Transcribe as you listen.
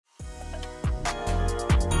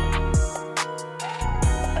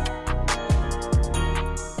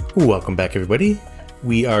Welcome back, everybody.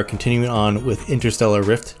 We are continuing on with Interstellar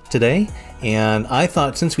Rift today, and I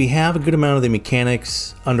thought since we have a good amount of the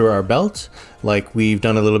mechanics under our belt, like we've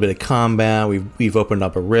done a little bit of combat, we've opened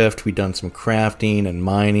up a rift, we've done some crafting and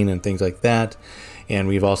mining and things like that, and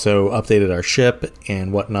we've also updated our ship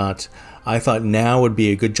and whatnot, I thought now would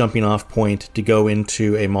be a good jumping off point to go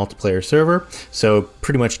into a multiplayer server, so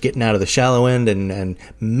pretty much getting out of the shallow end and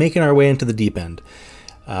making our way into the deep end.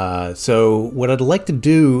 So what I'd like to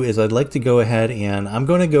do is I'd like to go ahead and I'm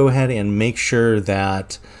going to go ahead and make sure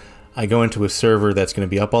that I go into a server that's going to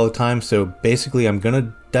be up all the time. So basically I'm going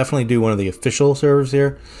to definitely do one of the official servers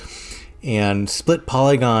here, and Split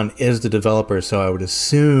Polygon is the developer, so I would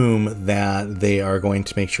assume that they are going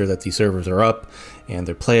to make sure that these servers are up and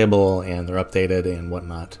they're playable and they're updated and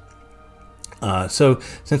whatnot. So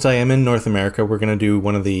since I am in North America, we're going to do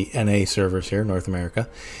one of the NA servers here, North America,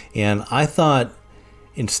 and I thought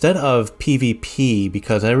instead of PvP,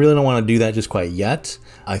 because I really don't want to do that just quite yet,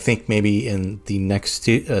 I think maybe in the next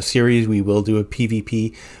series we will do a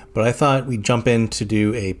PvP, but I thought we'd jump in to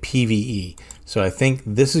do a PvE. So I think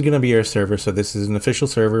this is going to be our server. So this is an official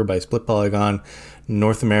server by Split Polygon,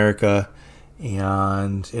 North America,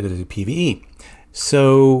 and it is a PvE.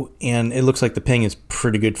 So, and it looks like the ping is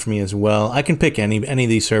pretty good for me as well. I can pick any of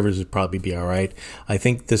these servers would probably be all right. I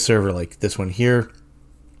think this server, like this one here,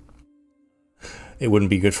 it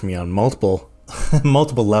wouldn't be good for me on multiple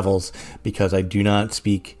levels because I do not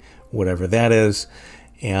speak whatever that is,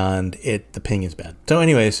 and the ping is bad. So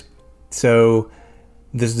anyways, so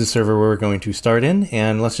this is the server we're going to start in,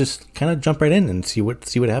 and let's just kind of jump right in and see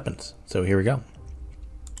what happens. So here we go.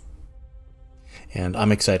 And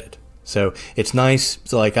I'm excited. So it's nice.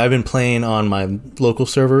 So like I've been playing on my local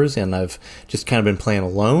servers and I've just kind of been playing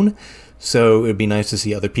alone. So it'd be nice to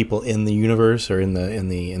see other people in the universe or in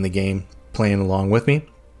the game playing along with me.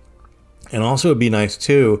 And also it'd be nice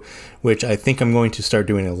too, which I think I'm going to start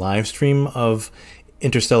doing a live stream of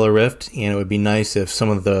Interstellar Rift, and it would be nice if some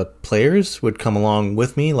of the players would come along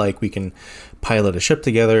with me, like we can pilot a ship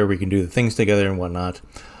together, we can do the things together and whatnot.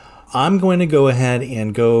 I'm going to go ahead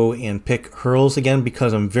and go and pick Hurls again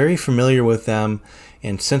because I'm very familiar with them,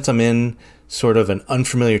 and since I'm in sort of an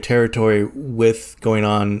unfamiliar territory with going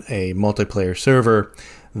on a multiplayer server,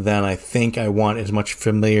 then I think I want as much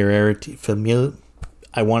familiarity.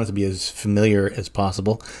 I want it to be as familiar as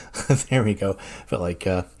possible. There we go. Felt like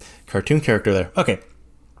a cartoon character there. Okay.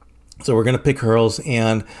 So we're going to pick Hurls,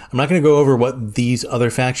 and I'm not going to go over what these other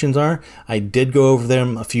factions are. I did go over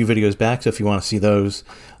them a few videos back, so if you want to see those,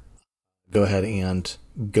 go ahead and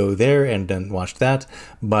go there and then watch that.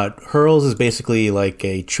 But Hurls is basically like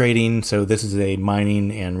a trading, so this is a mining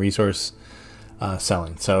and resource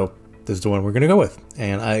selling. So this is the one we're going to go with.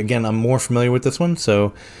 And again, I'm more familiar with this one,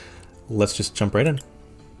 so let's just jump right in.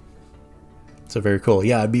 So very cool.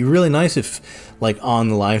 Yeah, it'd be really nice if, like, on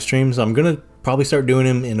the live streams, I'm going to probably start doing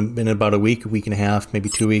them in about a week and a half, maybe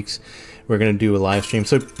 2 weeks. We're going to do a live stream.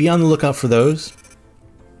 So be on the lookout for those.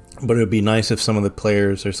 But it would be nice if some of the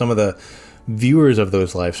players or some of the viewers of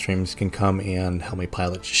those live streams can come and help me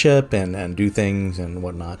pilot ship and do things and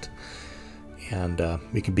whatnot. And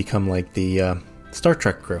we could become like the Star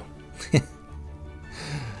Trek crew.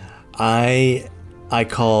 I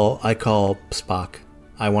call Spock.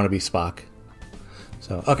 I want to be Spock.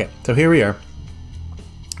 So okay, so here we are.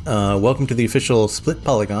 Welcome to the official Split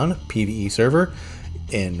Polygon PvE server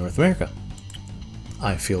in North America.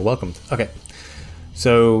 I feel welcomed. Okay,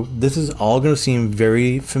 so this is all going to seem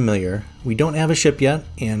very familiar. We don't have a ship yet,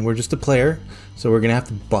 and we're just a player, so we're going to have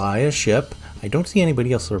to buy a ship. I don't see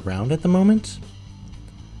anybody else around at the moment.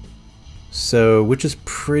 So, which is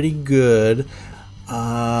pretty good.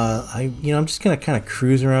 I'm just gonna kind of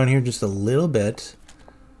cruise around here just a little bit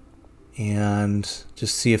and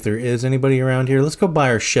just see if there is anybody around here. Let's go buy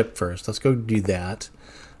our ship first. Let's go do that.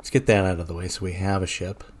 Let's get that out of the way so we have a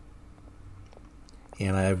ship.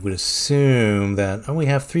 And I would assume that we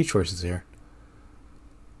have 3 choices here.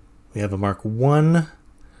 We have a Mark 1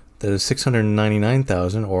 that is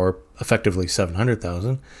 699,000, or effectively 700,000,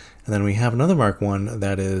 and then we have another Mark 1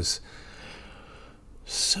 that is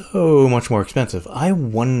so much more expensive. I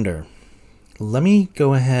wonder, let me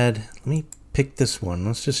go ahead, let me pick this one.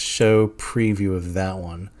 Let's just show preview of that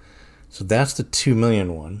one. So that's the 2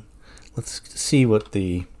 million one. Let's see what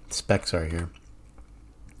the specs are here.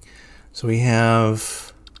 So we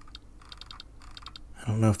have, I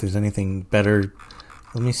don't know if there's anything better.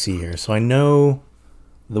 Let me see here. So I know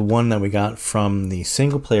the one that we got from the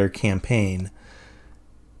single player campaign,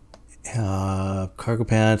 cargo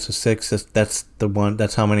pad, so 6, that's the one,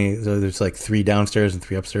 that's how many, so there's like 3 downstairs and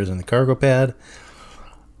 3 upstairs in the cargo pad.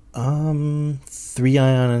 3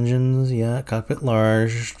 ion engines, yeah. Cockpit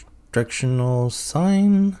large. Directional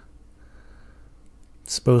sign.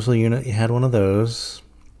 Disposal unit, you had one of those.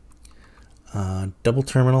 Double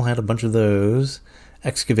terminal had a bunch of those.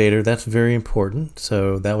 Excavator, that's very important.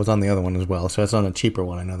 So that was on the other one as well. So that's on a cheaper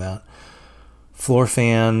one, I know that. Floor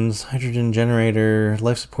fans, hydrogen generator,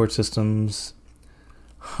 life support systems.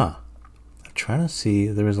 Huh. I'm trying to see.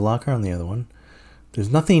 There was a locker on the other one. There's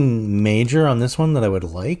nothing major on this one that I would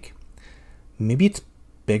like. Maybe it's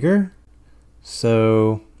bigger.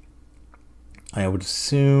 So I would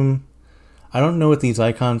assume, I don't know what these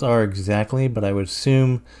icons are exactly, but I would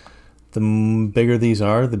assume the bigger these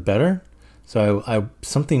are, the better. So I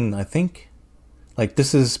think, like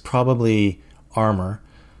this is probably armor.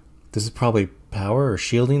 This is probably power or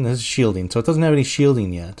shielding. This is shielding, so it doesn't have any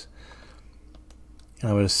shielding yet. And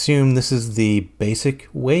I would assume this is the basic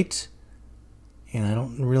weight. And I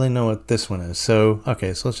don't really know what this one is. So,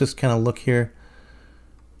 okay, so let's just kind of look here.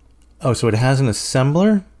 Oh, so it has an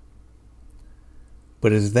assembler.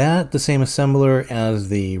 But is that the same assembler as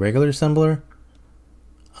the regular assembler?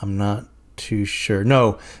 I'm not too sure.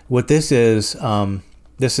 No, what this is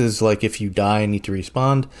like if you die and need to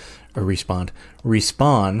respawn,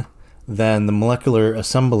 then the molecular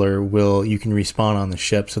assembler will, you can respawn on the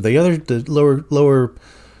ship. So the lower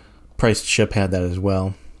priced ship had that as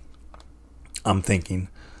well, I'm thinking.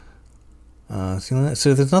 So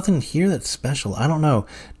there's nothing here that's special. I don't know.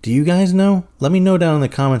 Do you guys know? Let me know down in the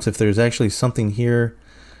comments if there's actually something here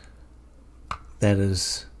that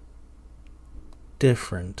is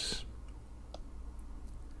different.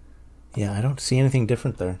 Yeah, I don't see anything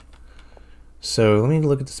different there. So let me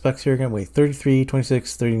look at the specs here again. Wait, 33,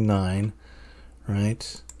 26, 39,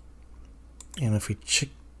 right? And if we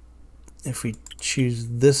choose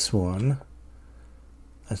this one,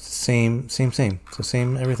 that's the same. So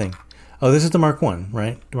same everything. Oh, this is the Mark 1,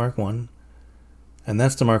 right? The Mark 1. And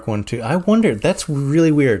that's the Mark 1 too. I wondered, that's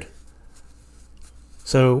really weird.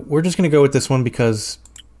 So we're just going to go with this one because,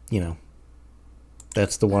 you know,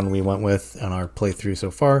 that's the one we went with on our playthrough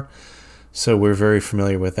so far. So we're very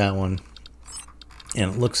familiar with that one.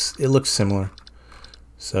 And it looks similar.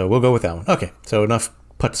 So we'll go with that one. Okay, so enough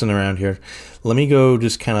putzing around here. Let me go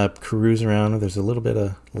just kind of cruise around. There's a little bit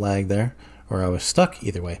of lag there. Or I was stuck,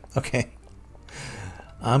 either way. Okay.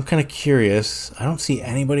 I'm kind of curious. I don't see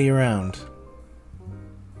anybody around.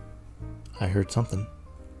 I heard something.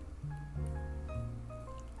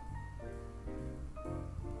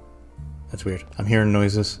 That's weird. I'm hearing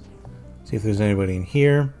noises. See if there's anybody in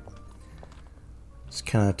here. Just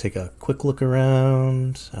kind of take a quick look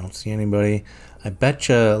around. I don't see anybody. I bet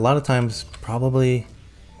you a lot of times, probably,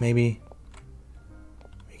 maybe,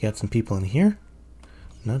 we got some people in here.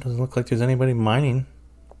 No, it doesn't look like there's anybody mining.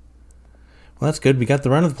 Well, that's good. We got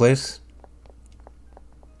the run of the place.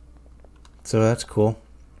 So that's cool.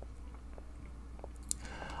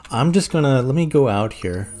 I'm just gonna, let me go out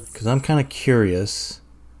here because I'm kind of curious.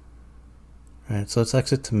 All right, so let's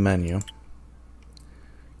exit to menu.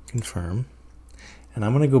 Confirm. And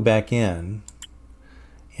I'm gonna go back in.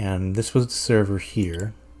 And this was the server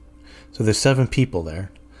here. So there's 7 people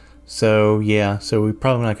there. So yeah, so we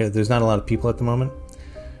probably not gonna, there's not a lot of people at the moment.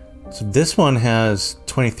 So this one has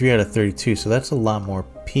 23 out of 32, so that's a lot more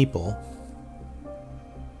people.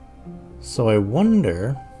 So I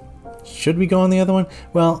wonder, should we go on the other one?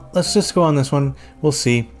 Well, let's just go on this one. We'll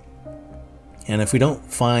see. And if we don't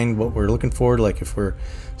find what we're looking for, like if we're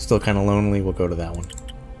still kind of lonely, we'll go to that one.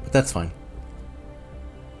 But that's fine.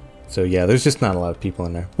 So yeah, there's just not a lot of people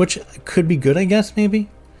in there, which could be good, I guess, maybe.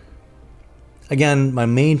 Again, my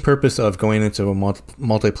main purpose of going into a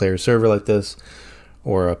multiplayer server like this,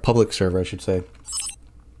 or a public server, I should say,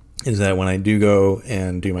 is that when I do go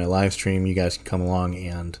and do my live stream, you guys can come along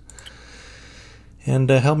and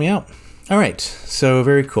help me out. All right, so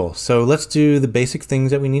very cool. So let's do the basic things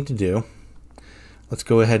that we need to do. Let's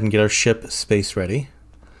go ahead and get our ship space ready.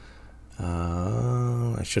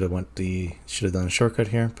 I should have done a shortcut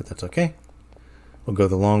here, but that's okay. We'll go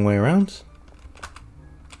the long way around.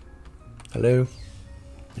 Hello.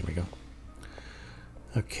 There we go.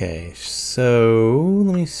 Okay, so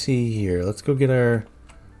let me see here. Let's go get our...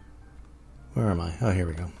 Where am I? Oh, here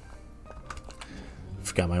we go.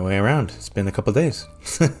 Forgot my way around. It's been a couple days.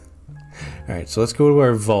 Alright, so let's go to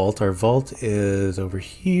our vault. Our vault is over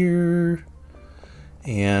here.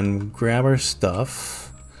 And grab our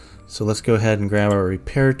stuff. So let's go ahead and grab our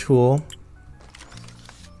repair tool.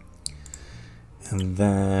 And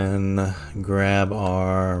then grab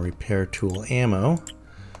our repair tool ammo.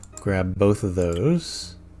 Grab both of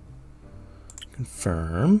those.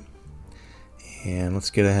 Confirm. And let's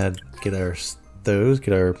get ahead, get our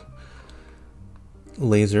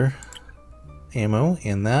laser ammo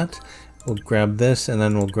in that. We'll grab this, and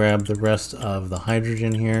then we'll grab the rest of the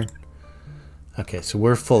hydrogen here. Okay, so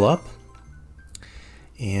we're full up.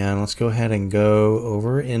 And let's go ahead and go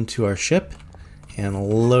over into our ship and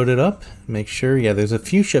load it up. Make sure, yeah, there's a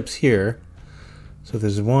few ships here. So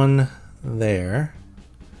there's one there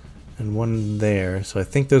and one there. So I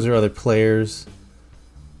think those are other players.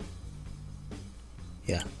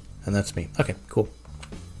 Yeah, and that's me. Okay, cool.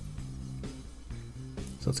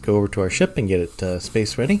 So let's go over to our ship and get it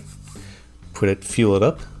space ready. Fuel it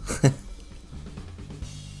up.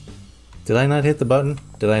 Did I not hit the button?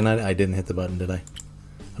 Did I not? I didn't hit the button, did I?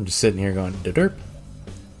 I'm just sitting here going, derp.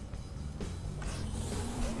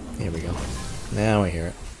 Here we go. Now I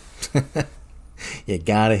hear it. You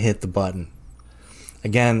gotta hit the button.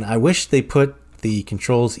 Again, I wish they put the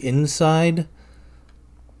controls inside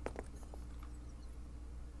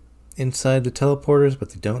the teleporters,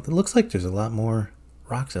 but they don't. It looks like there's a lot more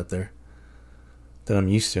rocks out there than I'm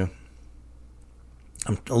used to.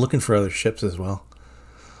 I'm looking for other ships as well.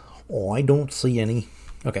 Oh, I don't see any.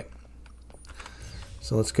 Okay.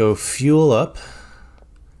 So let's go fuel up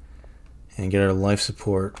and get our life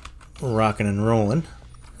support rocking and rolling.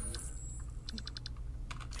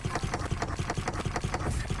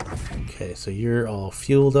 Okay, so you're all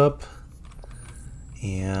fueled up.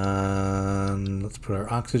 And let's put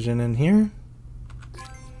our oxygen in here.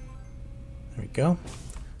 There we go.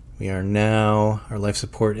 We are now, our life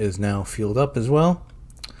support is now fueled up as well.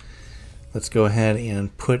 Let's go ahead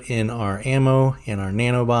and put in our ammo and our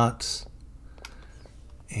nanobots.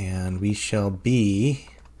 And we shall be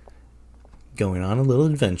going on a little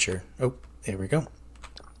adventure. Oh, there we go.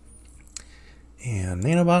 And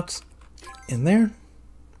nanobots in there,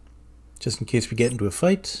 just in case we get into a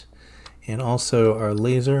fight. And also our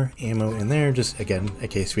laser ammo in there, just again, in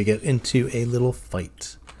case we get into a little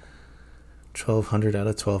fight. 1200 out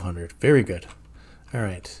of 1200. Very good. All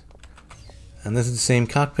right. And this is the same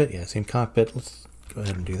cockpit. Yeah, same cockpit. Let's go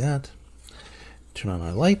ahead and do that. Turn on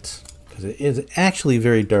our lights, because it is actually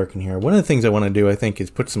very dark in here. One of the things I want to do, I think,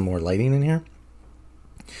 is put some more lighting in here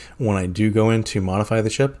when I do go in to modify the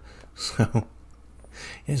ship. So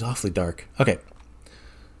it is awfully dark. Okay.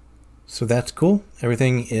 So that's cool.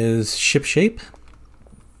 Everything is ship shape.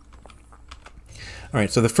 All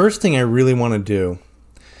right, so the first thing I really want to do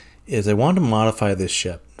is I want to modify this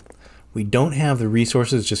ship. We don't have the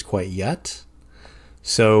resources just quite yet.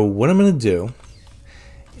 So what I'm going to do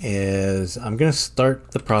is I'm going to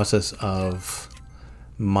start the process of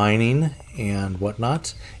mining and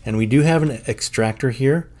whatnot. And we do have an extractor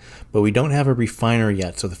here, but we don't have a refiner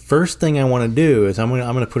yet. So the first thing I want to do is I'm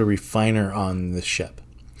going to put a refiner on this ship.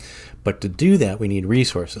 But to do that, we need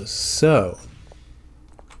resources. So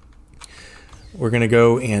we're going to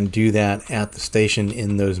go and do that at the station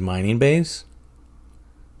in those mining bays.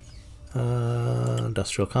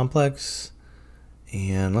 Industrial complex.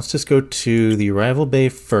 And let's just go to the arrival bay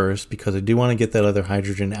first, because I do want to get that other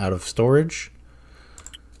hydrogen out of storage.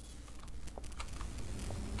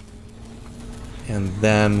 And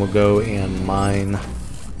then we'll go and mine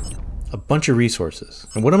a bunch of resources.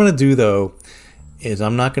 And what I'm going to do, though, is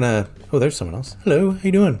I'm not going to... Oh, there's someone else. Hello, how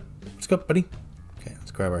you doing? What's up, buddy? Okay,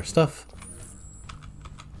 let's grab our stuff.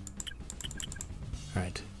 All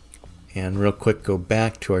right. And real quick, go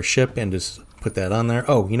back to our ship and just put that on there.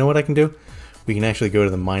 Oh, you know what I can do? We can actually go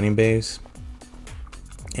to the mining bays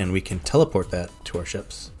and we can teleport that to our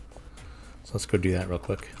ships. So let's go do that real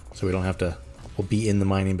quick, so we don't have to... We'll be in the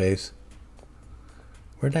mining bays.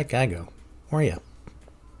 Where'd that guy go? Where are you?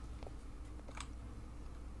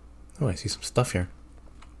 Oh, I see some stuff here.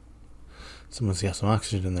 Someone's got some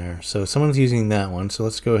oxygen in there. So someone's using that one. So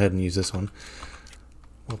let's go ahead and use this one.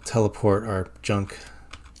 We'll teleport our junk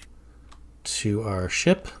to our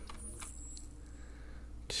ship.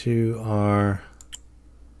 To our...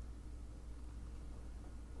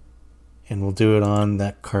 And we'll do it on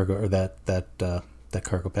that cargo, or that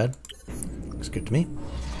cargo pad. Looks good to me.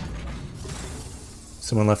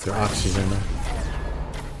 Someone left their oxygen there.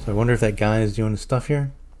 So I wonder if that guy is doing his stuff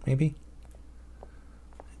here. Maybe. I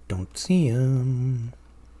don't see him.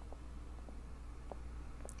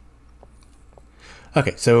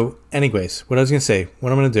 Okay, so anyways, what I was going to say,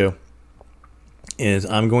 what I'm going to do is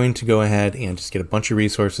I'm going to go ahead and just get a bunch of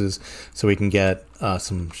resources so we can get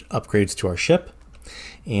some upgrades to our ship.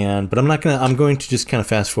 But I'm going to just kind of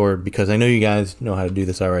fast forward, because I know you guys know how to do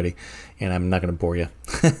this already, and I'm not going to bore you.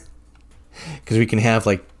 Because we can have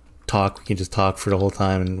we can just talk for the whole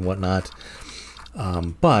time and whatnot.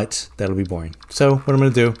 But that'll be boring. So what I'm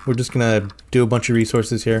going to do, we're just going to do a bunch of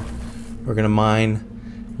resources here. We're going to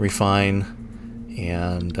mine, refine,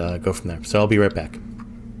 and go from there. So I'll be right back.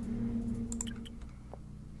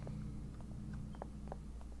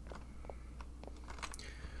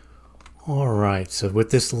 All right, so with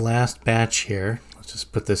this last batch here, let's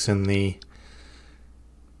just put this in the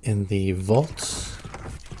vault.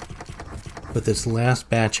 With this last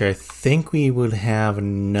batch here, I think we would have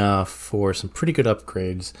enough for some pretty good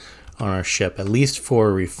upgrades on our ship, at least for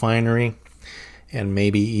a refinery, and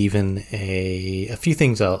maybe even a few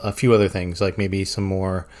things, a few other things, like maybe some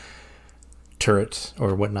more turrets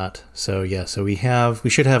or whatnot. So yeah, so we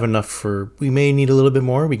should have enough for, we may need a little bit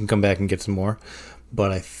more. We can come back and get some more,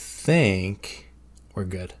 but I think we're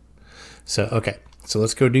good. So, okay, so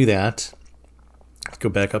let's go do that. Let's go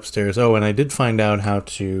back upstairs. Oh, and I did find out how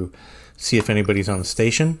to see if anybody's on the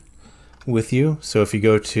station with you. So if you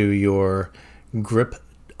go to your grip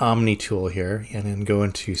Omni tool here and then go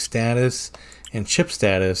into status and ship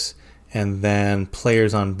status and then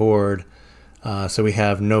players on board. So we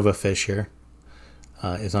have Nova Fish here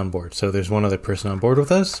is on board. So there's one other person on board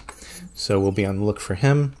with us. So we'll be on the look for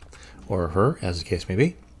him or her, as the case may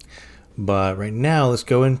be. But right now, let's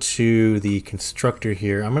go into the constructor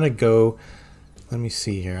here. I'm going to go, let me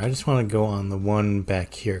see here. I just want to go on the one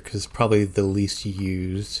back here because it's probably the least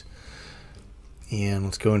used. And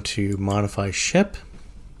let's go into modify ship.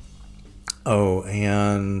 Oh,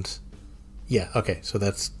 and yeah, okay. So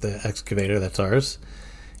that's the excavator, that's ours.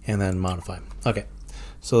 And then modify. Okay,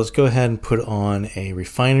 so let's go ahead and put on a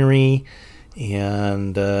refinery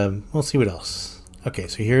and we'll see what else. Okay,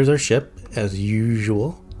 so here's our ship as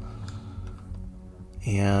usual.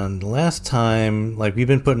 And last time, like we've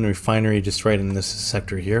been putting a refinery just right in this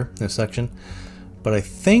sector here, this section. But I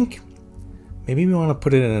think maybe we want to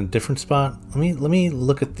put it in a different spot. Let me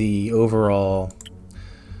look at the overall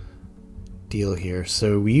deal here.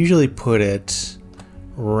 So we usually put it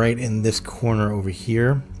right in this corner over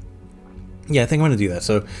here. Yeah, I think I'm going to do that.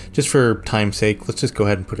 So just for time's sake, let's just go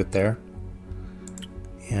ahead and put it there.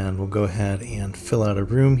 And we'll go ahead and fill out a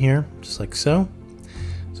room here, just like so.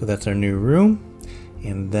 So that's our new room.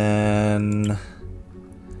 And then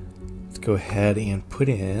let's go ahead and put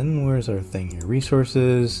in, where's our thing here?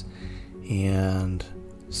 Resources and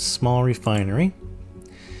small refinery.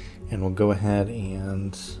 And we'll go ahead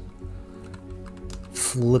and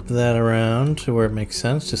flip that around to where it makes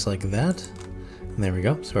sense, just like that. And there we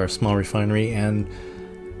go. So our small refinery, and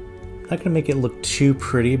I'm not going to make it look too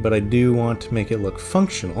pretty, but I do want to make it look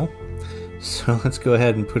functional. So let's go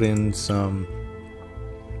ahead and put in some,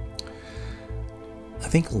 I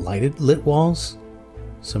think, lit walls.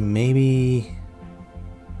 So maybe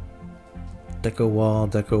deco wall,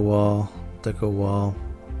 deco wall, deco wall.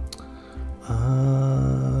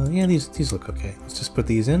 Yeah, these look okay. Let's just put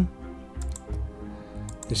these in.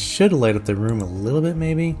 This should light up the room a little bit,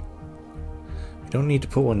 maybe. We don't need to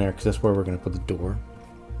put one there because that's where we're going to put the door.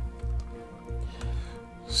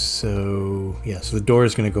 So yeah, so the door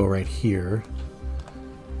is going to go right here.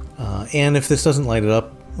 And if this doesn't light it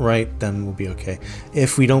up right, then we'll be okay.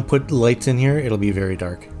 If we don't put lights in here, it'll be very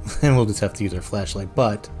dark. And we'll just have to use our flashlight,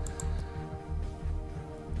 but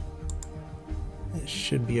it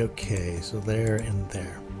should be okay. So there and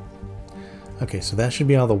there. Okay, so that should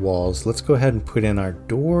be all the walls. Let's go ahead and put in our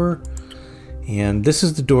door. And this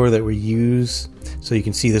is the door that we use. So you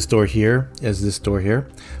can see this door here as this door here.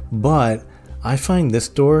 But I find this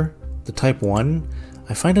door, the type 1,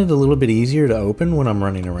 I find it a little bit easier to open when I'm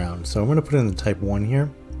running around. So I'm going to put in the type 1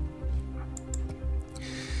 here.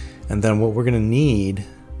 And then what we're going to need,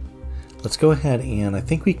 let's go ahead and I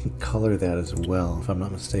think we can color that as well, if I'm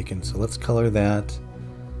not mistaken. So let's color that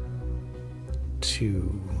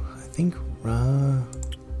to, I think, kind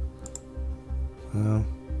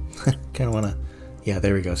of want to, yeah,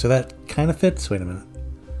 there we go. So that kind of fits. Wait a minute.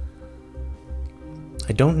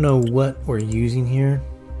 I don't know what we're using here.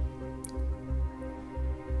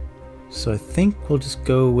 So I think we'll just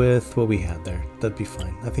go with what we had there. That'd be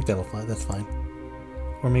fine. I think that'll fine. That's fine.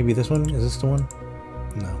 Or maybe this one. Is this the one?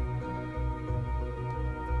 No.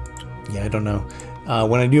 Yeah, I don't know.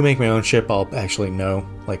 When I do make my own ship, I'll actually know.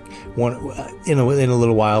 Like in a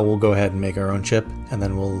little while, we'll go ahead and make our own ship, and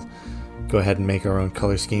then we'll go ahead and make our own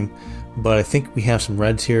color scheme. But I think we have some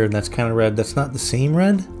reds here, and that's kind of red. That's not the same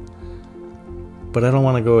red, but I don't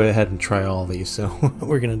want to go ahead and try all these. So what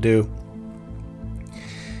we're gonna do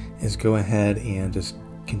is go ahead and just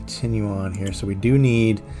continue on here. So we do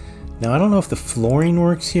need, now I don't know if the flooring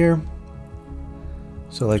works here.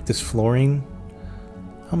 So like this flooring,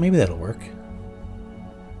 oh, maybe that'll work.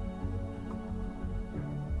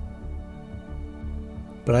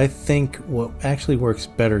 But I think what actually works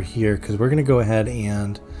better here, because we're going to go ahead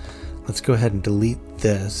and let's go ahead and delete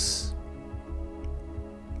this.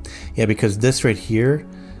 Yeah, because this right here,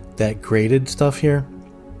 that graded stuff here,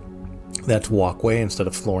 That's walkway instead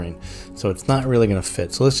of flooring. So it's not really going to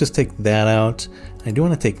fit. So let's just take that out. I do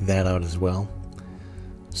want to take that out as well.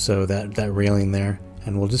 So that railing there.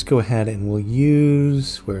 And we'll just go ahead and we'll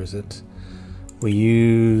use, where is it? We'll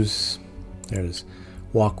use, there it is,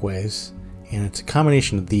 walkways. And it's a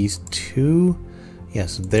combination of these two.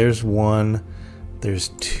 Yes, there's one, there's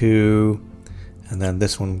two, and then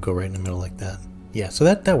this one will go right in the middle like that. Yeah, so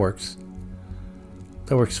that works.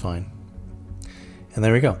 That works fine. And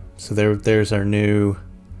there we go. So there's our new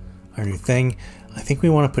thing. I think we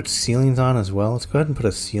want to put ceilings on as well. Let's go ahead and put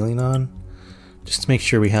a ceiling on, just to make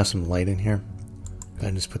sure we have some light in here. Go ahead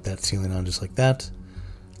and just put that ceiling on just like that.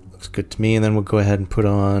 Looks good to me. And then we'll go ahead and put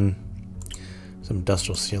on some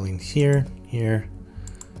industrial ceilings here, here,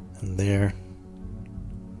 and there.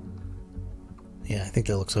 Yeah, I think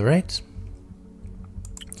that looks all right.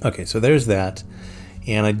 Okay, so there's that.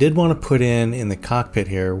 And I did want to put in the cockpit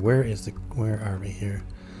here. Where are we here?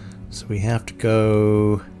 So we have to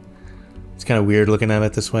go, it's kind of weird looking at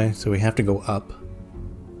it this way. So we have to go up.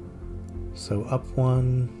 So up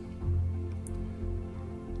one,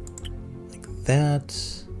 like that.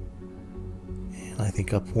 And I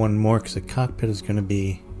think up one more because the cockpit is going to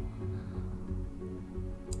be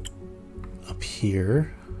up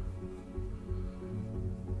here.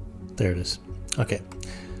 There it is. Okay.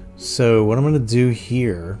 So what I'm going to do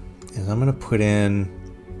here is I'm going to put in,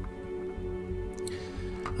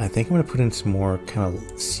 I think I'm going to put in some more kind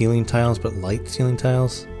of ceiling tiles, but light ceiling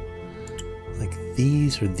tiles. Like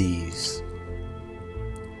these or these.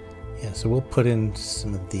 Yeah, so we'll put in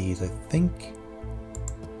some of these, I think.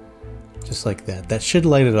 Just like that. That should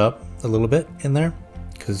light it up a little bit in there,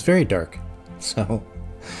 because it's very dark. So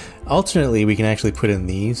alternately, we can actually put in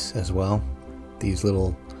these as well. These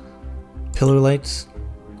little pillar lights.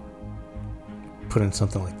 Put in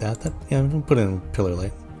something like that. Yeah, we'll put in a pillar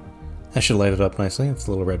light. That should light it up nicely. It's a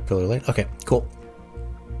little red pillar light. Okay, cool.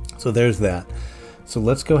 So there's that. So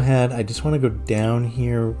let's go ahead. I just want to go down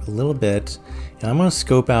here a little bit, and I'm going to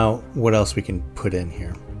scope out what else we can put in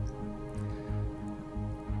here.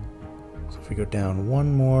 So if we go down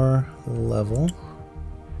one more level.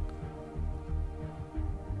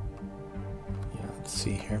 Yeah, let's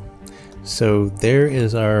see here. So there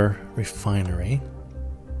is our refinery.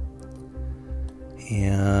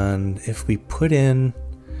 And if we put in,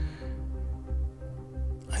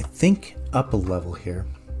 I think up a level here,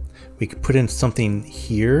 we could put in something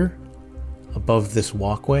here above this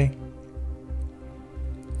walkway.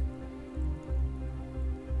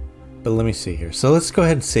 But let me see here. So let's go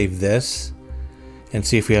ahead and save this and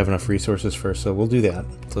see if we have enough resources first. So we'll do that.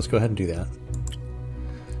 So let's go ahead and do that.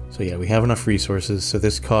 So yeah, we have enough resources. So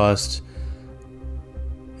this cost,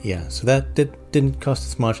 yeah, so that didn't cost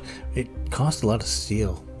as much. It cost a lot of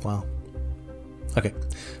steel. Wow. Okay,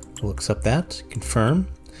 we'll accept that, confirm.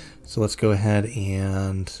 So let's go ahead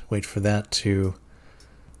and wait for that to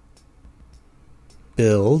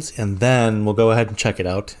build, and then we'll go ahead and check it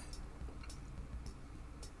out.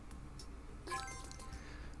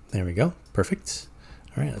 There we go, perfect.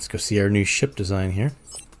 All right, let's go see our new ship design here.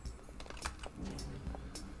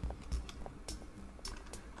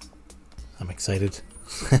 I'm excited.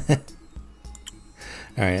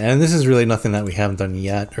 Alright, and this is really nothing that we haven't done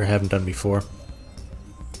yet or haven't done before.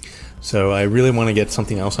 So I really want to get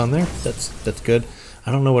something else on there. That's good.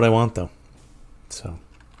 I don't know what I want though. So,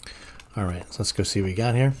 alright, so let's go see what we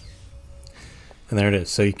got here. And there it is.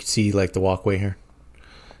 So you can see like the walkway here.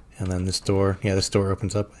 And then this door, yeah, this door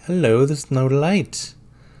opens up. Hello, there's no light.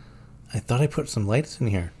 I thought I put some lights in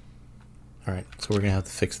here. Alright, so we're going to have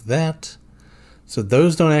to fix that. So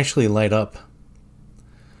those don't actually light up.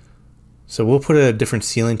 So we'll put a different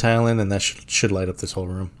ceiling tile in, and that should light up this whole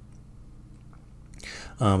room.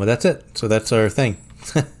 But that's it. So that's our thing.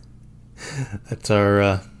 That's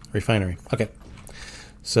our refinery. Okay.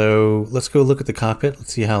 So let's go look at the cockpit.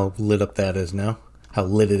 Let's see how lit up that is now. How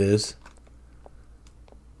lit it is.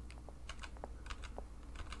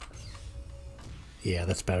 Yeah,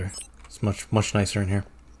 that's better. It's much nicer in here.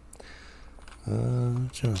 Turn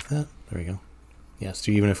off that. There we go. Yeah,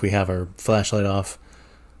 so even if we have our flashlight off,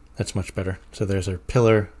 that's much better. So there's our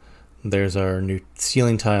pillar, there's our new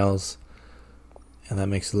ceiling tiles, and that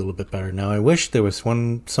makes it a little bit better. Now I wish there was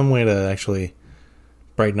some way to actually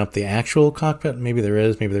brighten up the actual cockpit. Maybe there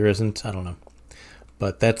is, maybe there isn't. I don't know.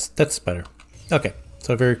 But that's better. Okay,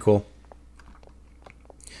 so very cool.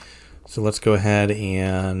 So let's go ahead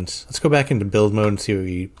and let's go back into build mode and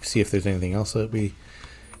see if there's anything else that we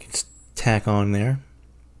can tack on there.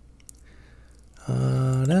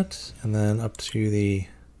 That, and then up to the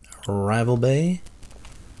arrival bay.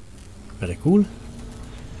 Very cool.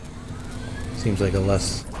 Seems like a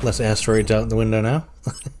less asteroids out in the window now.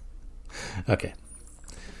 Okay.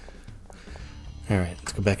 Alright,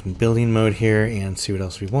 let's go back in building mode here and see what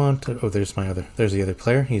else we want. Oh, there's the other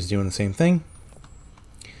player. He's doing the same thing.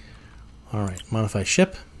 Alright, modify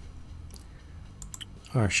ship.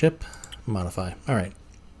 Our ship, modify. Alright.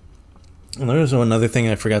 And there's another thing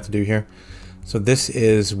I forgot to do here. So this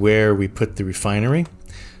is where we put the refinery.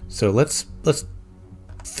 So let's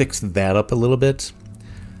fix that up a little bit.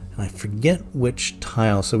 And I forget which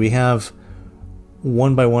tile. So we have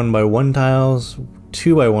 1 by 1 by 1 tiles,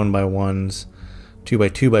 2 by 1 by 1s, 2 by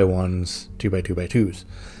 2 by 1s, 2 by 2 by 2s.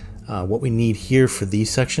 What we need here for these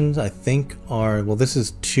sections, I think, are, well, this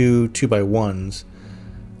is 2 2 by 1s.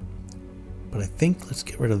 But I think let's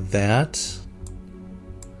get rid of that.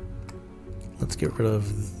 Let's get rid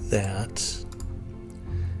of that.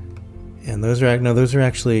 And those are, no, those are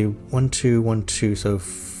actually 1 2 1 2, so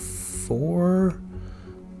 4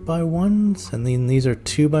 by 1s, and then these are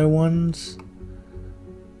 2 by 1s.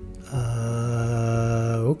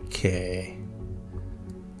 Okay.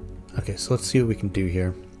 Okay, so let's see what we can do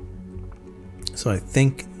here. So I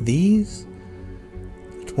think these,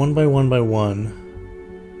 it's 1 by 1 by 1.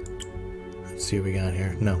 Let's see what we got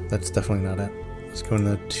here. No, that's definitely not it. Let's go in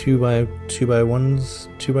the 2 by 2 by 1s,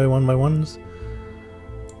 2 by 1 by 1s.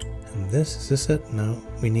 And this, is this it? No,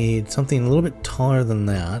 we need something a little bit taller than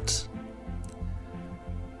that.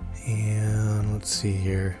 And let's see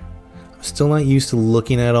here. I'm still not used to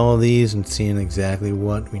looking at all of these and seeing exactly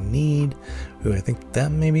what we need. Ooh, I think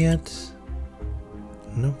that may be it.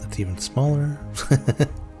 Nope, that's even smaller.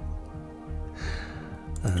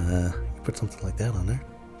 Put something like that on there.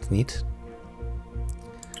 It's neat.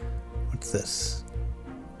 What's this?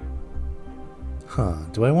 Huh,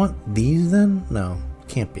 do I want these then? No,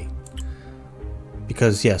 can't be.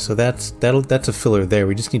 Because yeah, so that's a filler there.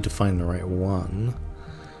 We just need to find the right one.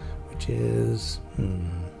 Which is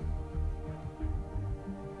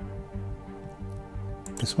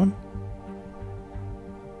this one?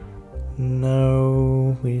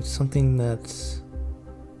 No, we need something that's,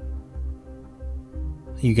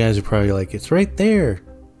 you guys are probably like, it's right there.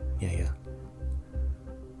 Yeah.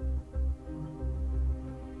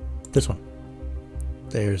 This one.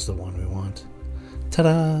 There's the one we want.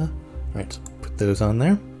 Ta-da! Alright, so put those on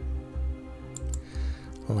there.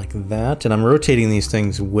 Like that. And I'm rotating these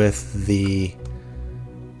things with the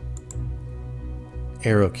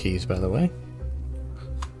arrow keys, by the way.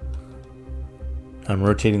 I'm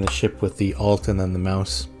rotating the ship with the Alt and then the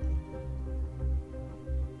mouse.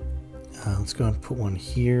 Let's go and put one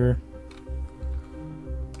here.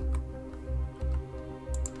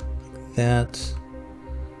 Like that.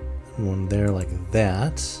 And one there like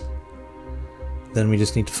that. Then we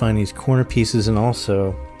just need to find these corner pieces and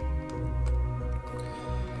also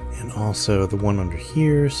the one under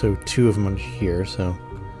here. So 2 of them under here. So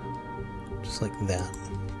just like that.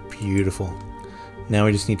 Beautiful. Now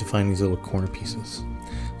we just need to find these little corner pieces.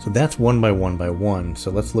 So that's 1 by 1 by 1. So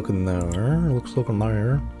let's look in there. Let's look in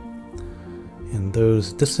there. And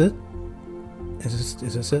those, this it? Is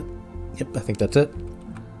this it? Yep, I think that's it.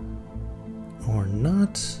 Or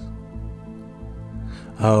not.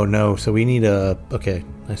 Oh no, so we need a, okay,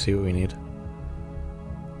 I see what we need.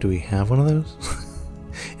 Do we have one of those?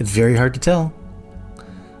 It's very hard to tell.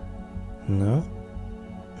 No.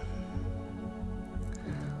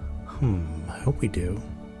 I hope we do.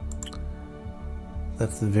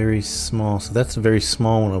 That's very small, so that's a very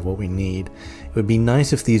small one of what we need. It would be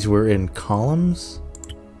nice if these were in columns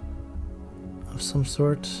of some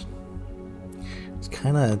sort. It's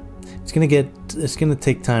kind of, it's gonna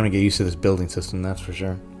take time to get used to this building system, that's for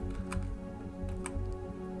sure.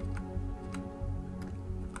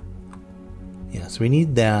 Yeah, so we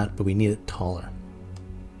need that, but we need it taller.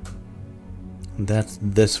 And that's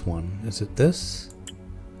this one. Is it this?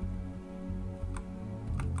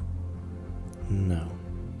 No.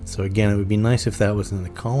 So again, it would be nice if that was in the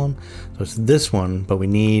column. So it's this one, but we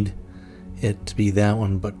need it to be that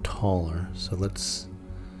one, but taller. So let's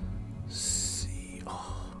see.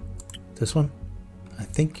 Oh, this one, I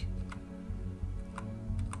think.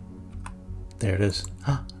 There it is.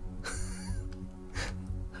 Ah.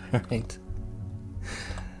 All right.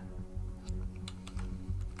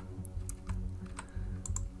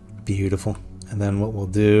 Beautiful. And then what we'll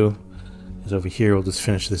do is over here, we'll just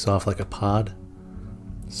finish this off like a pod.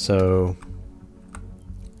 So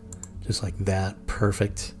just like that,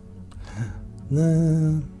 perfect.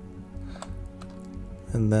 And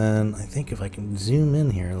then I think if I can zoom in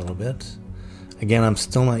here a little bit. Again, I'm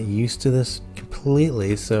still not used to this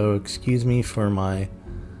completely, so excuse me for my...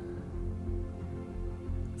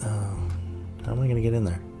 how am I going to get in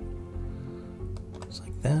there? Just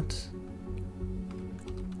like that.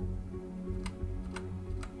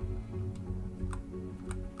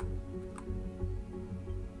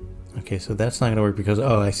 Okay, so that's not going to work because,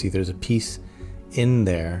 oh, I see, there's a piece in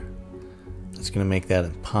there that's going to make that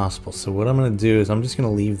impossible. So what I'm going to do is I'm just going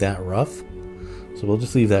to leave that rough. So we'll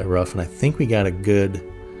just leave that rough, and I think we got a good,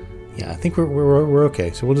 yeah, I think we're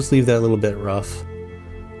okay. So we'll just leave that a little bit rough.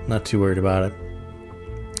 Not too worried about it.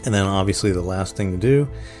 And then obviously the last thing to do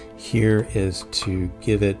here is to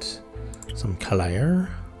give it some color.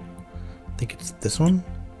 I think it's this one.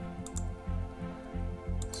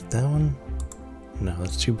 Is it that one? No,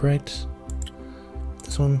 that's too bright.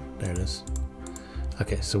 This one? There it is.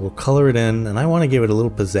 Okay, so we'll color it in, and I want to give it a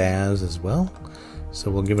little pizzazz as well.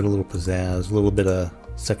 So we'll give it a little pizzazz, a little bit of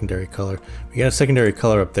secondary color. We got a secondary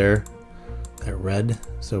color up there, that red,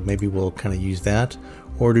 so maybe we'll kind of use that.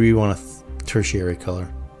 Or do we want a tertiary color?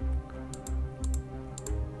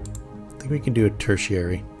 I think we can do a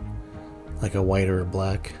tertiary, like a white or a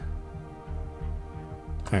black.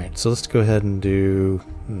 Alright, so let's go ahead and do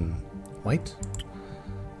white.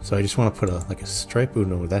 So I just want to put like a stripe. Oh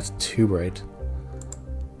no, that's too bright.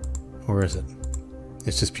 Or is it?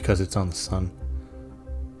 It's just because it's on the sun.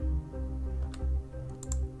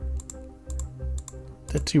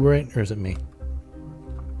 Is that too bright, or is it me?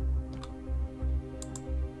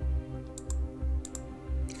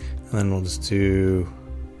 And then we'll just do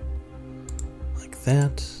like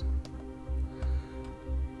that.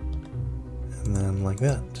 And then like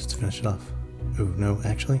that, just to finish it off. Oh, no,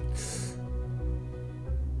 actually.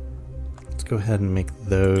 Let's go ahead and make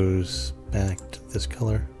those back to this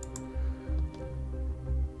color.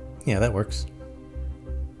 Yeah, that works.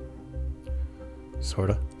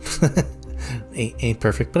 Sorta. Ain't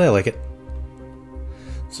perfect, but I like it.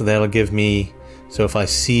 So that'll give me, so if I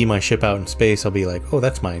see my ship out in space, I'll be like, oh,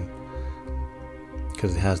 that's mine.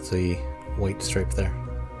 Because it has the white stripe there.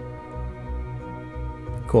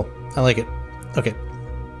 Cool, I like it. Okay.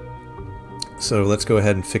 So let's go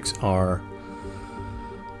ahead and fix our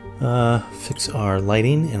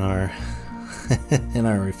lighting in our in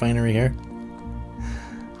our refinery here.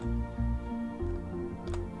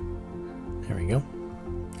 There we go.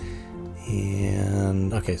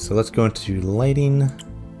 And okay, so let's go into lighting,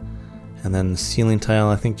 and then the ceiling tile.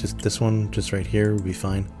 I think just this one, just right here, would be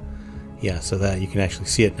fine. Yeah, so that you can actually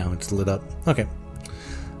see it now. It's lit up. Okay,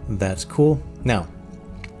 that's cool. Now,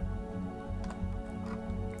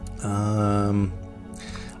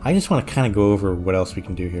 I just want to kind of go over what else we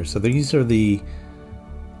can do here. So these are the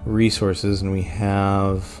resources, and we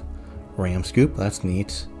have ram scoop. That's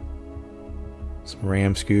neat. Some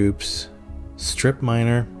ram scoops, strip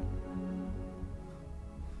miner.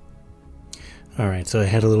 Alright, so I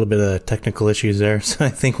had a little bit of technical issues there, so I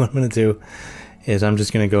think what I'm going to do is I'm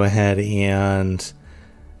just going to go ahead and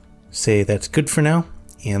say that's good for now,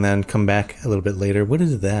 and then come back a little bit later. What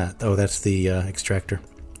is that? Oh, that's the extractor.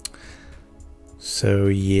 So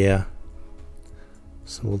yeah,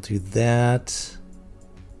 so we'll do that,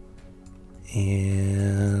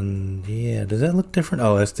 and yeah, does that look different?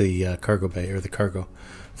 Oh, that's the cargo bay, or the cargo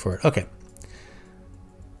for it. Okay.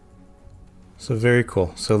 So very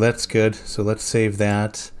cool. So that's good. So let's save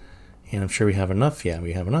that. And I'm sure we have enough. Yeah,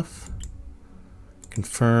 we have enough.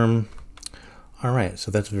 Confirm. All right.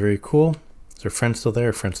 So that's very cool. Is our friend still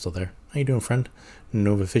there? Friend still there. How you doing, friend?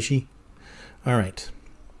 Nova Fishy. All right.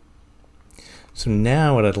 So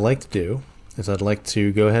now what I'd like to do is I'd like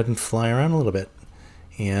to go ahead and fly around a little bit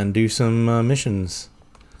and do some missions.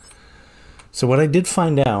 So what I did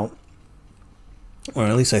find out, or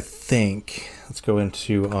at least I think, let's go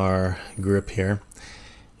into our grip here,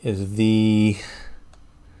 is the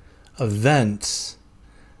events.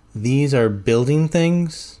 These are building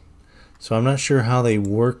things, so I'm not sure how they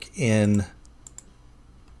work in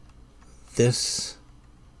this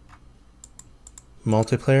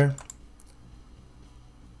multiplayer.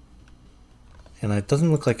 And it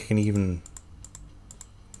doesn't look like I can even,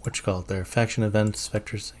 what you call it there, faction events,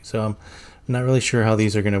 vectors. So I'm not really sure how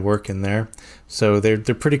these are going to work in there. So they're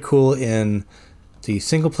pretty cool in the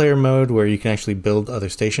single player mode, where you can actually build other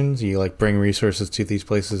stations. You like bring resources to these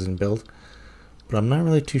places and build. But I'm not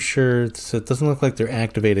really too sure. So it doesn't look like they're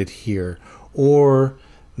activated here. Or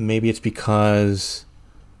maybe it's because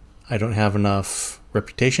I don't have enough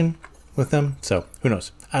reputation with them. So who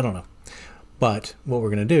knows? I don't know. But what we're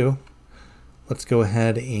going to do, let's go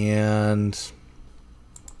ahead and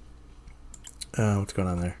what's going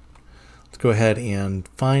on there? Let's go ahead and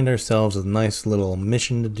find ourselves a nice little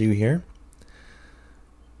mission to do here.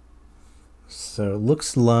 So it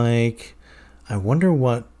looks like, I wonder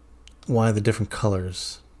why the different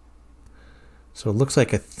colors. So it looks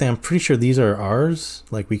like I'm pretty sure these are ours.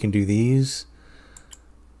 Like we can do these.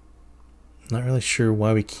 Not really sure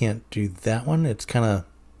why we can't do that one. It's kind of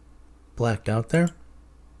blacked out there.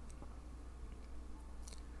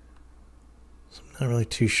 Not really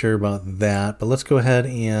too sure about that, but let's go ahead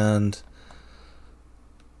and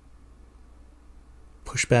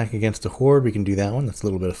push back against the horde. We can do that one. That's a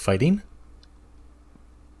little bit of fighting.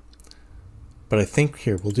 But I think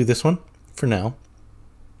here, we'll do this one for now.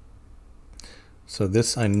 So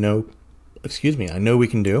this I know, I know we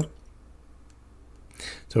can do.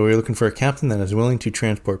 So we're looking for a captain that is willing to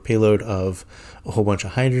transport payload of a whole bunch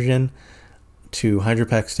of hydrogen to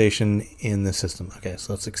hydropack station in the system. Okay,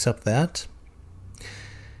 so let's accept that.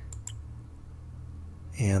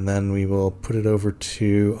 And then we will put it over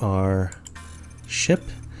to our ship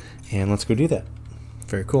and let's go do that.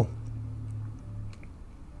 Very cool.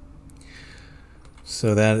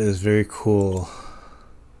 So that is very cool.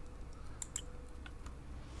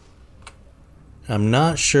 I'm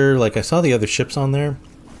not sure, like I saw the other ships on there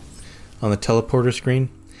on the teleporter screen.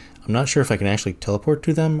 I'm not sure if I can actually teleport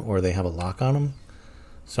to them or they have a lock on them.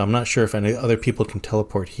 So I'm not sure if any other people can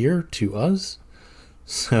teleport here to us.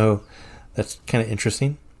 So that's kind of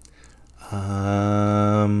interesting.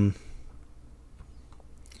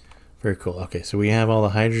 Very cool. Okay, so we have all the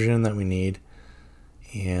hydrogen that we need.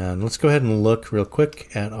 And let's go ahead and look real quick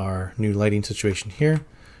at our new lighting situation here.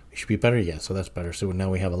 We should be better. Yeah, so that's better. So now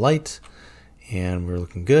we have a light and we're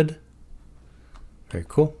looking good. Very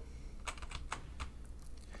cool.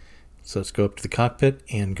 So let's go up to the cockpit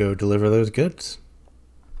and go deliver those goods.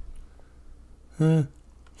 So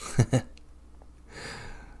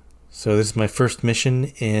this is my first mission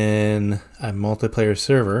in a multiplayer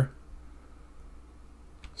server.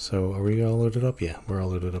 So are we all loaded up? Yeah, we're all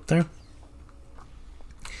loaded up there.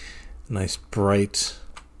 Nice brightly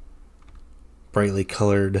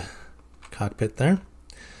colored cockpit there.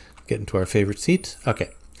 Get into our favorite seat. Okay.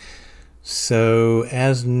 So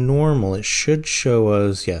as normal, it should show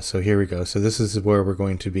us, yeah, so here we go. So this is where we're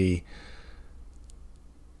going to be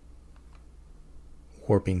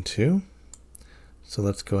warping to. So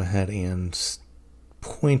let's go ahead and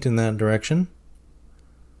point in that direction.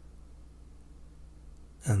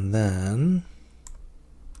 And then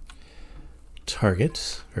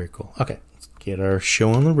target. Very cool. Okay, let's get our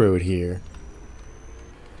show on the road here.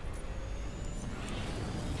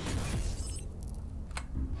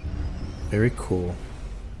 Very cool.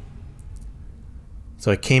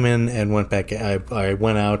 So I came in and went back. I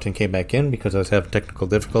went out and came back in because I was having technical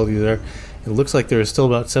difficulties there. It looks like there is still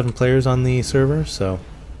about 7 players on the server, so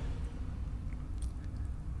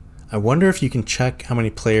I wonder if you can check how many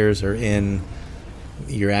players are in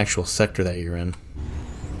your actual sector that you're in.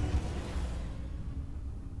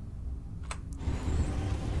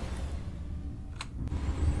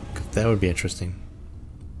 That would be interesting.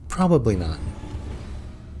 Probably not.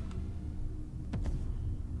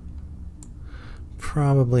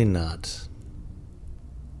 Probably not.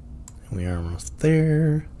 And we are almost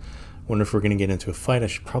there. Wonder if we're going to get into a fight. I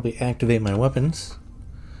should probably activate my weapons.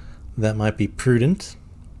 That might be prudent.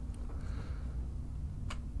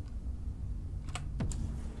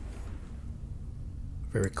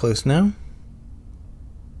 Very close now.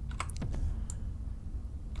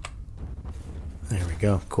 There we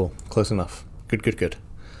go. Cool. Close enough. Good, good, good.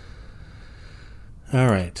 All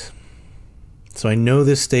right. So I know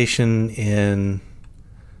this station in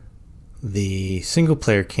the single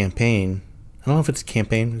player campaign. I don't know if it's a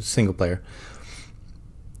campaign, it's single player.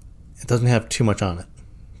 It doesn't have too much on it.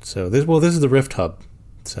 So this is the Rift hub.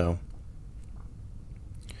 So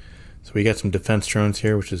we got some defense drones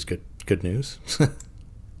here, which is good news.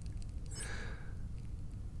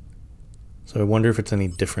 So I wonder if it's any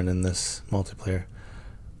different in this multiplayer.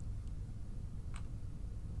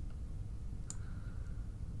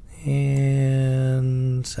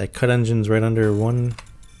 And I cut engines right under one.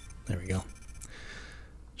 There we go.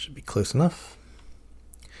 Should be close enough.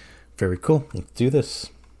 Very cool. Let's do this.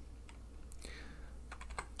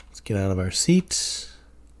 Let's get out of our seats.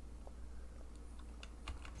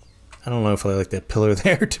 I don't know if I like that pillar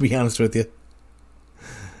there, to be honest with you.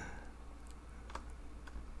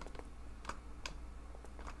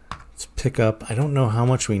 Let's pick up. I don't know how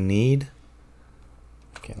much we need.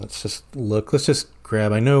 Okay, let's just look. Let's just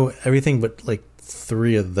grab. I know everything but like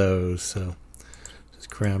 3 of those. So just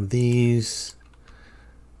grab these.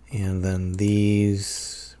 And then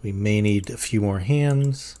these. We may need a few more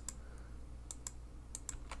hands.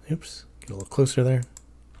 Oops. Get a little closer there.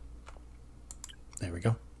 There we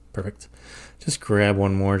go. Perfect. Just grab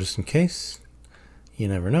one more just in case. You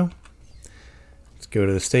never know. Let's go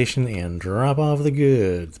to the station and drop off the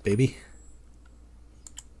goods, baby.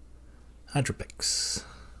 Hydropix.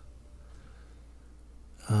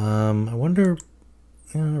 I wonder...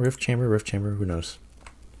 rift chamber, who knows?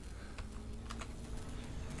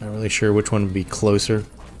 Not really sure which one would be closer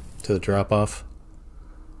to the drop-off.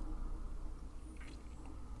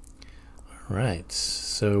 Right,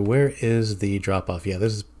 so where is the drop-off? Yeah,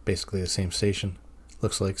 this is basically the same station,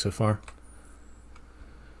 looks like so far.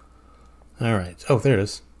 Alright, oh, there it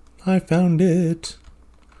is. I found it!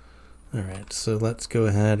 Alright, so let's go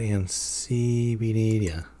ahead and see, we need,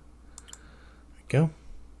 yeah. There we go.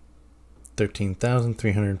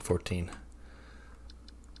 13,314.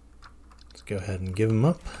 Let's go ahead and give them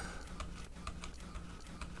up.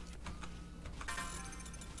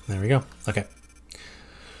 There we go, okay.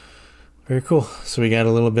 Very cool. So we got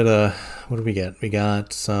a little bit of, what do we get? We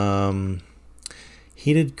got some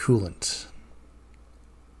heated coolant.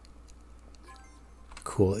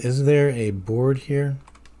 Cool. Is there a board here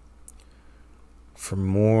for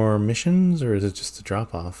more missions, or is it just a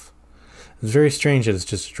drop-off? It's very strange that it's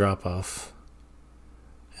just a drop-off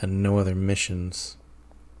and no other missions.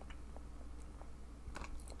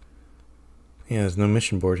 Yeah, there's no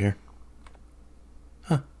mission board here.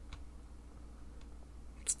 Huh.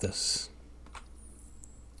 What's this?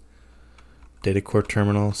 Data core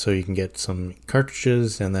terminal, so you can get some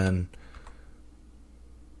cartridges and then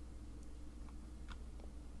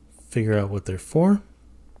figure out what they're for.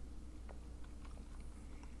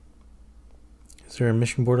 Is there a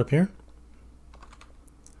mission board up here?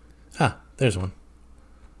 Ah, there's one.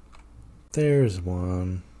 There's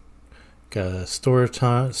one. Got a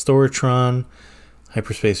Storatron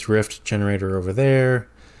hyperspace rift generator over there.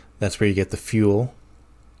 That's where you get the fuel.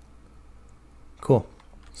 Cool.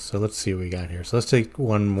 So let's see what we got here. So let's take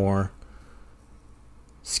one more.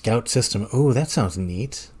 Scout system. Oh, that sounds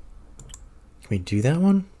neat. Can we do that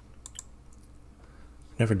one?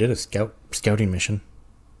 Never did a scouting mission.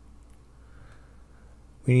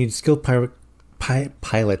 We need a skilled pilot.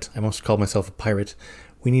 I almost called myself a pirate.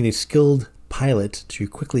 We need a skilled pilot to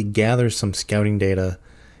quickly gather some scouting data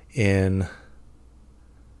in...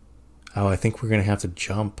 Oh, I think we're going to have to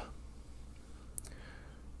jump.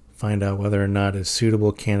 Find out whether or not it's a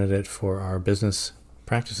suitable candidate for our business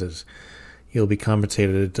practices. You'll be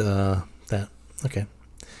compensated that. Okay.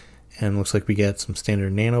 And looks like we get some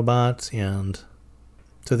standard nanobots, and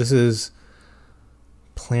so this is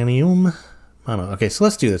Planium Mono. Okay, so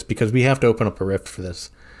let's do this because we have to open up a rift for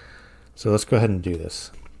this. So let's go ahead and do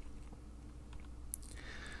this.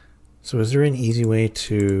 So is there an easy way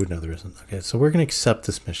to... No, there isn't. Okay, so we're going to accept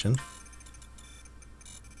this mission.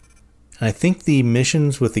 And I think the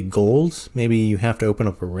missions with the gold, maybe you have to open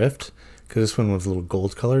up a rift, because this one was a little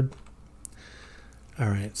gold colored.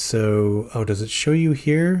 Alright, so... Oh, does it show you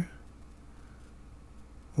here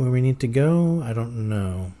where we need to go? I don't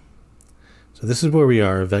know. So this is where we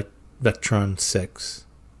are, Vectron 6.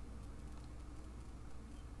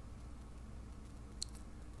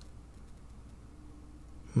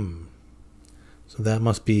 So that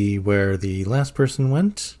must be where the last person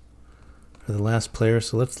went, or the last player.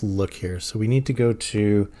 So let's look here. So we need to go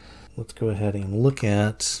to, let's go ahead and look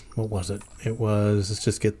at, what was it? It was, let's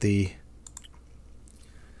just get the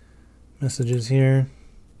messages here.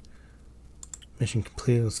 Mission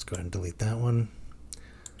complete. Let's go ahead and delete that one.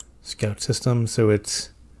 Scout system. So it's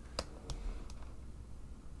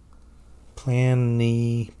Plan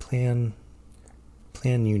Uni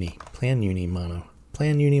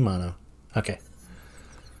Mono. Okay.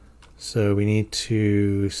 So we need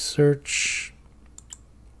to search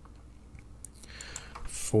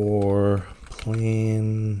for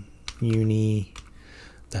Plan Uni.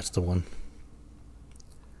 That's the one.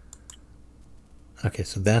 Okay,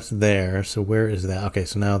 so that's there. So where is that? Okay,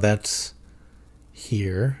 so now that's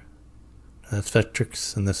here. That's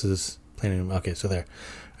Vectrix, and this is Plan. Okay, so there.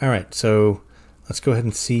 All right, so let's go ahead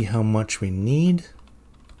and see how much we need.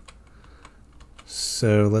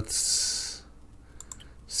 So let's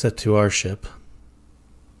set to our ship.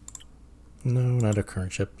 No, not our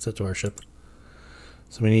current ship. Set to our ship.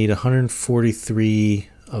 So we need 143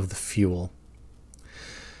 of the fuel.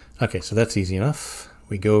 Okay, so that's easy enough.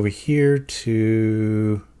 We go over here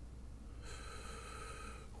to...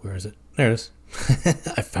 Where is it? There it is.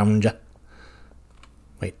 I found ya.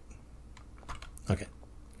 Wait. Okay.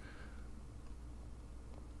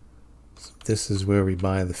 So this is where we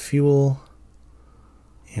buy the fuel.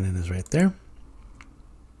 And it is right there.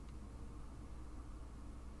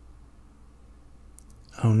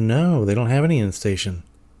 Oh no, they don't have any in the station.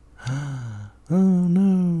 Oh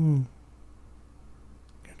no.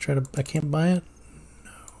 I can't buy it?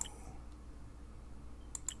 No.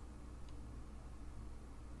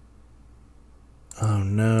 Oh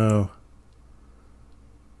no.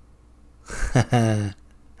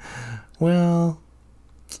 Well,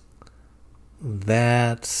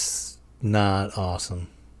 that's not awesome.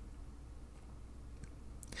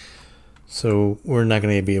 So we're not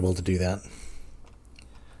going to be able to do that.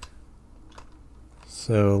 So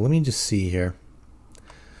So let me just see here.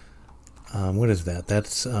 What is that?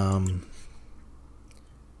 That's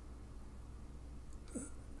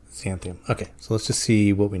xanthium. Okay, so let's just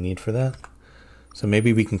see what we need for that. So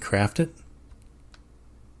maybe we can craft it.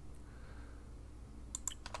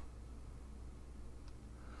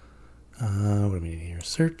 What do we need here?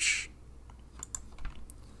 Search.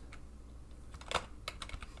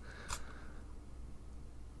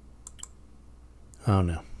 Oh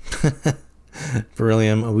no.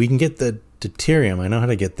 Beryllium. We can get the deuterium. I know how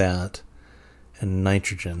to get that. And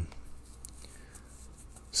nitrogen.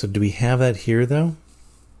 So do we have that here though?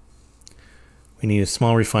 We need a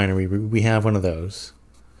small refinery. We have one of those.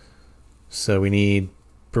 So we need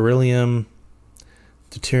beryllium,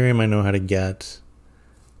 deuterium I know how to get,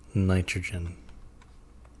 nitrogen.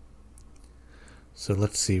 So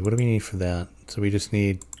let's see, what do we need for that? So we just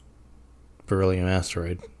need beryllium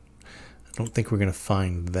asteroid. I don't think we're going to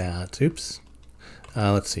find that. Oops.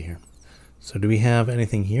 Let's see here. So do we have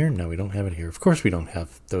anything here? No, we don't have it here. Of course we don't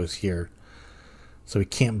have those here. So we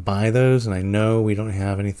can't buy those, and I know we don't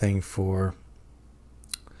have anything for...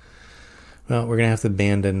 Well, we're going to have to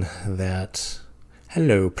abandon that.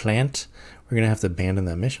 Hello, plant. We're going to have to abandon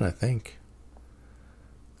that mission, I think.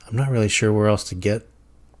 I'm not really sure where else to get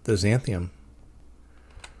the xanthium.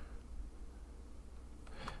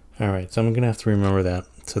 Alright, so I'm going to have to remember that.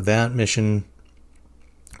 So that mission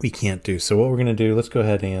we can't do. So what we're going to do, let's go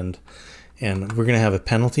ahead and we're going to have a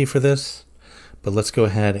penalty for this. But let's go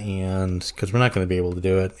ahead and, because we're not going to be able to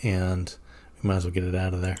do it, and we might as well get it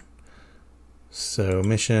out of there. So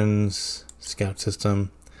missions, scout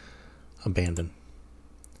system, abandon.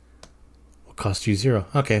 Will cost you 0.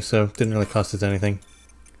 Okay, so didn't really cost us anything.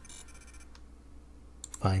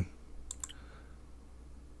 Fine.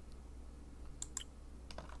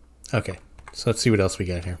 Okay, so let's see what else we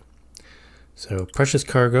got here. So precious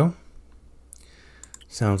cargo.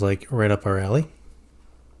 Sounds like right up our alley.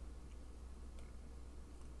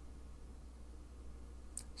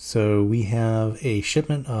 So we have a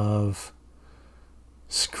shipment of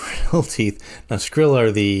skrill teeth. Now skrill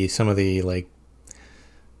are some of the like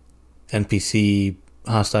NPC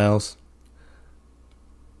hostiles.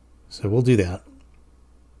 So we'll do that.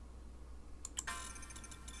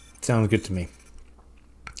 Sounds good to me.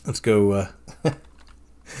 Let's go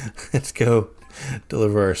let's go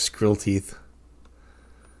deliver our skrill teeth.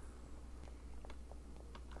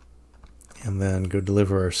 And then go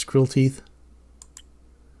deliver our skrill teeth.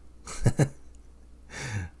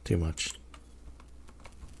 Too much.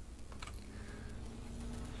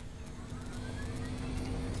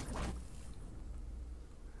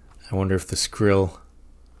 I wonder if the skrill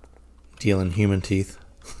deal in human teeth.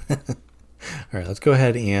 Alright, let's go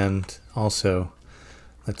ahead and also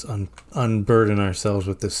let's unburden ourselves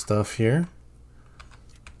with this stuff here.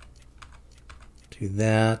 Do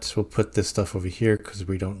that. We'll put this stuff over here because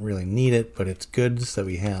we don't really need it, but it's goods that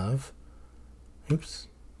we have. Oops.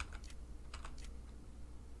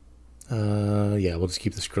 Yeah, we'll just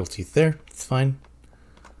keep the skrill teeth there. It's fine.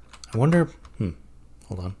 I wonder...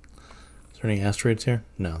 hold on. Is there any asteroids here?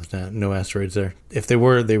 No, there's no asteroids there. If they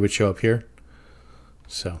were, they would show up here.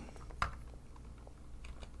 So.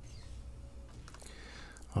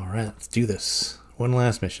 Alright, let's do this. One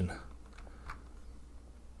last mission.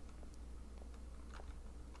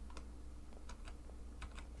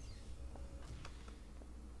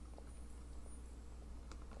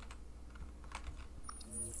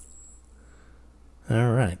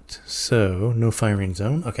 Alright, so no firing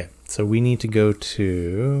zone. Okay, so we need to go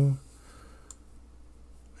to...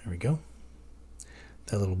 There we go.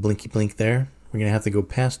 That little blinky blink there. We're going to have to go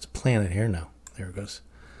past the planet here. No, there it goes.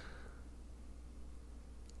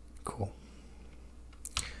 Cool.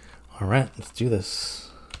 Alright, let's do this.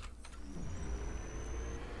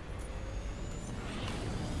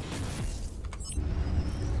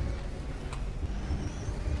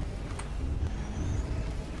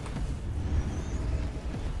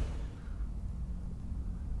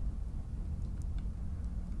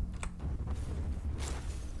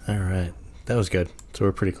 Alright, that was good. So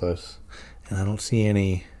we're pretty close. And I don't see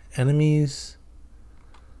any enemies.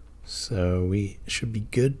 So we should be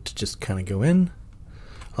good to just kind of go in.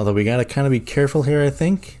 Although we gotta kind of be careful here, I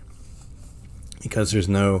think. Because there's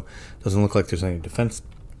no... doesn't look like there's any defense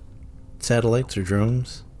satellites or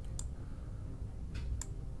drones.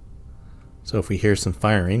 So if we hear some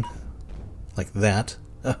firing, like that...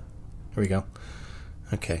 Ah, there we go.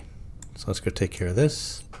 Okay, so let's go take care of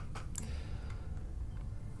this.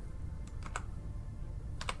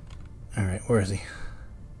 Alright, where is he?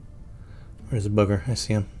 Where's the bugger? I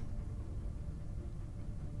see him.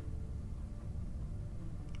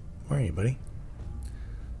 Where are you, buddy?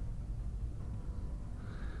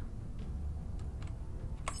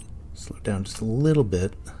 down just a little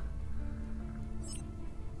bit.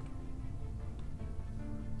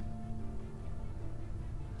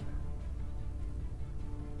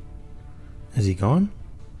 Is he gone?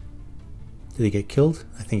 Did he get killed?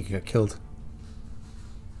 I think he got killed.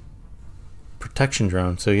 Protection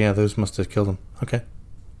drone. So yeah, those must have killed him. Okay.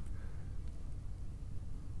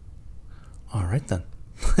 All right then.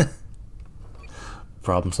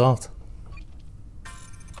 Problem solved.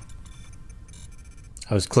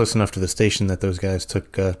 I was close enough to the station that those guys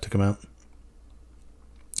took him out.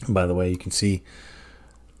 And by the way, you can see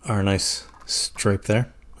our nice stripe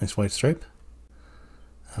there. Nice white stripe.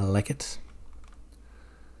 I like it.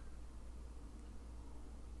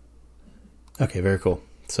 Okay, very cool.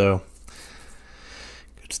 So,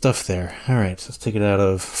 good stuff there. All right, so let's take it out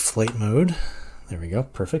of flight mode. There we go,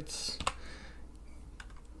 perfect.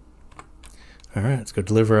 All right, let's go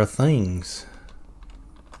deliver our things.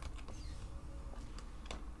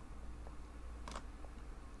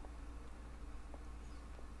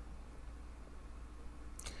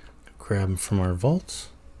 Grab them from our vaults.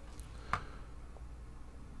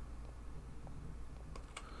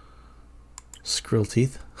 Skrill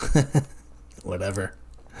teeth. Whatever.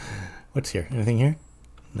 What's here? Anything here?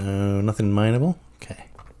 No, nothing mineable. Okay.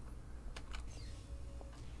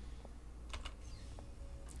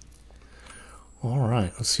 All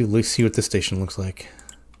right. Let's see what this station looks like.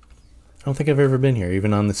 I don't think I've ever been here,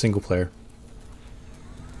 even on the single player.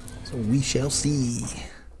 So we shall see.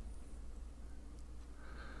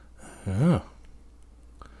 Oh.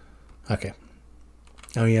 Okay.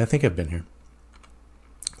 Oh yeah, I think I've been here.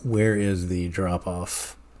 Where is the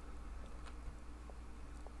drop-off?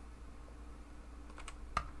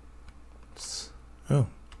 Oh.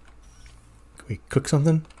 Can we cook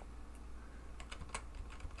something?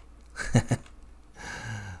 The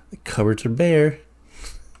cupboards are bare.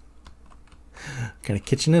 What kind of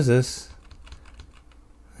kitchen is this?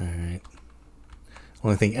 Alright.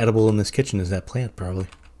 Only thing edible in this kitchen is that plant, probably.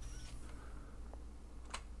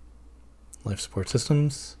 Life support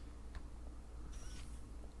systems.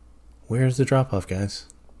 Where's the drop-off, guys?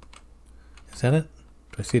 Is that it?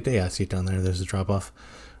 Do I see it? Yeah, I see it down there. There's the drop-off.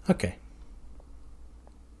 Okay.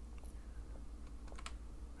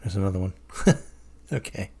 There's another one.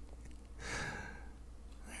 Okay.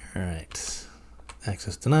 Alright.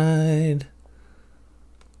 Access denied.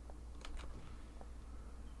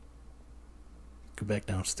 Go back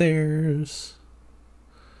downstairs.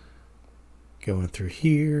 Going through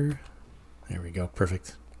here. There we go.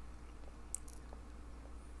 Perfect.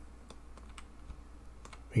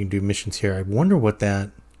 We can do missions here. I wonder what that...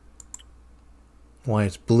 why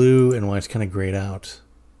it's blue and why it's kind of grayed out.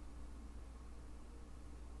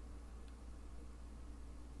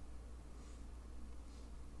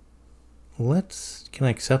 Can I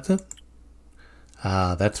accept it?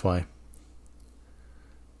 Ah, that's why.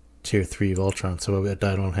 Tier 3 of Ultron, so I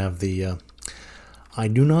don't have the, I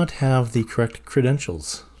do not have the correct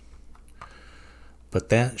credentials. But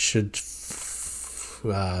that should,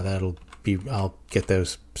 that'll be, I'll get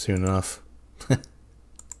those soon enough.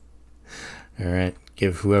 Alright,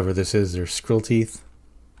 give whoever this is their Skrill teeth.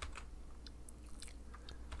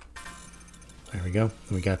 There we go.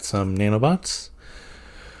 We got some nanobots.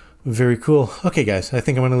 Very cool. Okay, guys, I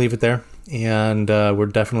think I'm going to leave it there. And we'll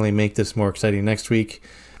definitely make this more exciting next week.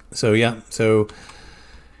 So, yeah, so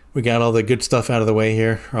we got all the good stuff out of the way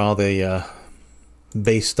here. All the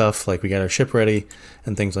base stuff, like we got our ship ready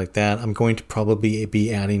and things like that. I'm going to probably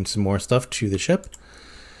be adding some more stuff to the ship.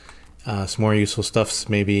 Some more useful stuff,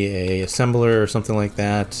 maybe a assembler or something like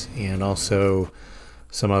that. And also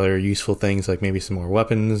some other useful things, like maybe some more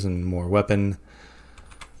weapons and more weapon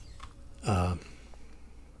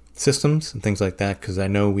systems and things like that, because I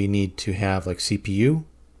know we need to have like CPU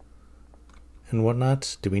and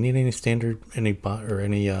whatnot. Do we need any standard, any bot or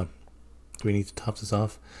any do we need to top this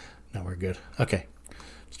off? No, we're good. Okay,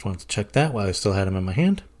 just wanted to check that while I still had them in my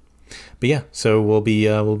hand. But yeah, so we'll be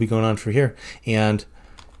going on from here. And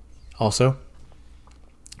also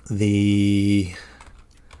I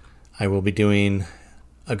will be doing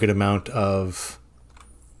a good amount of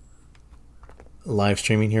live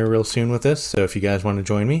streaming here real soon with this, so if you guys want to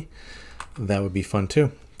join me, that would be fun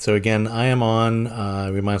too. So again, I am on,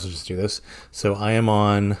 we might as well just do this. So I am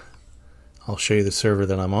on, I'll show you the server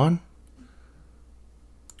that I'm on.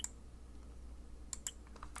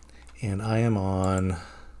 And I am on,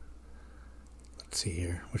 let's see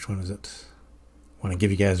here, which one is it? I want to give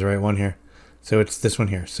you guys the right one here. So it's this one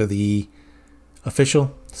here. So the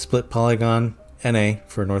official split polygon NA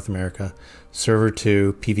for North America, server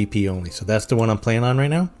 2, PvP only. So that's the one I'm playing on right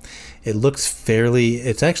now. It looks fairly,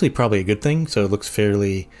 it's actually probably a good thing. So it looks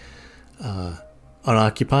fairly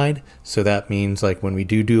unoccupied. So that means like when we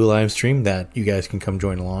do a live stream that you guys can come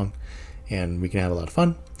join along and we can have a lot of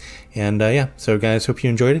fun. And yeah, so guys, hope you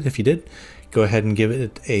enjoyed it. If you did, go ahead and give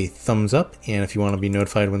it a thumbs up. And if you want to be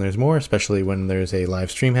notified when there's more, especially when there's a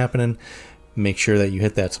live stream happening, make sure that you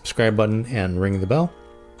hit that subscribe button and ring the bell,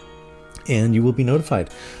 and you will be notified.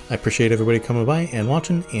 I appreciate everybody coming by and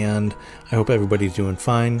watching, and I hope everybody's doing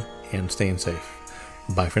fine and staying safe.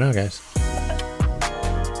 Bye for now, guys.